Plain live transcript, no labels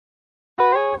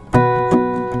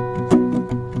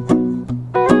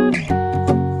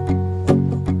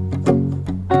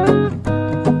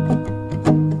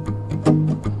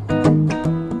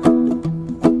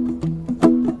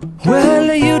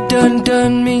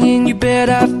me and you bet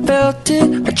I felt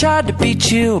it. I tried to be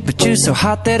chill, but you're so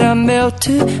hot that I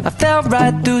melted. I fell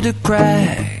right through the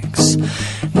cracks.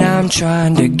 Now I'm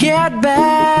trying to get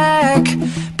back.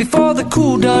 Before the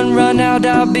cool done run out,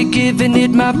 I'll be giving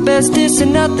it my bestest,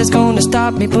 and nothing's gonna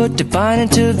stop me but divine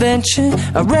intervention.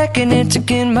 I reckon it's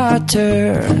again my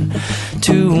turn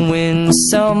to win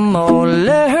some or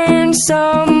learn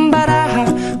some, but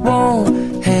I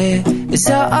won't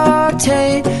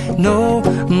hesitate no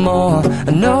more,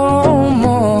 no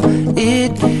more.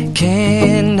 It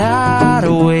cannot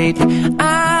wait.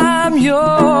 I'm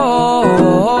yours.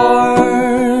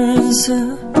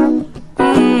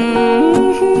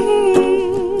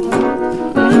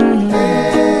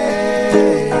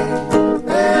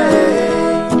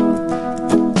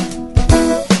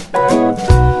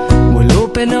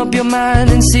 Open up your mind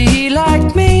and see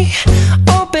like me.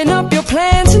 Open up your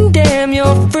plans and damn,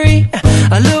 you're free.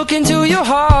 I look into your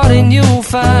heart and you'll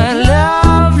find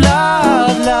love,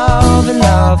 love, love, and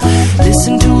love.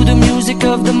 Listen to the music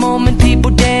of the moment,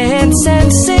 people dance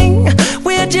and sing.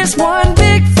 We're just one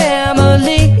big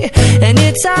family, and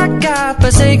it's our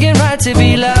God-forsaken right to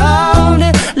be loved.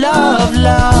 Love,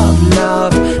 love,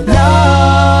 love,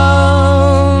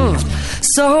 love.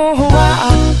 So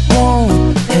I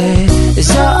won't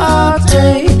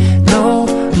hesitate no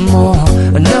more,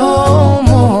 no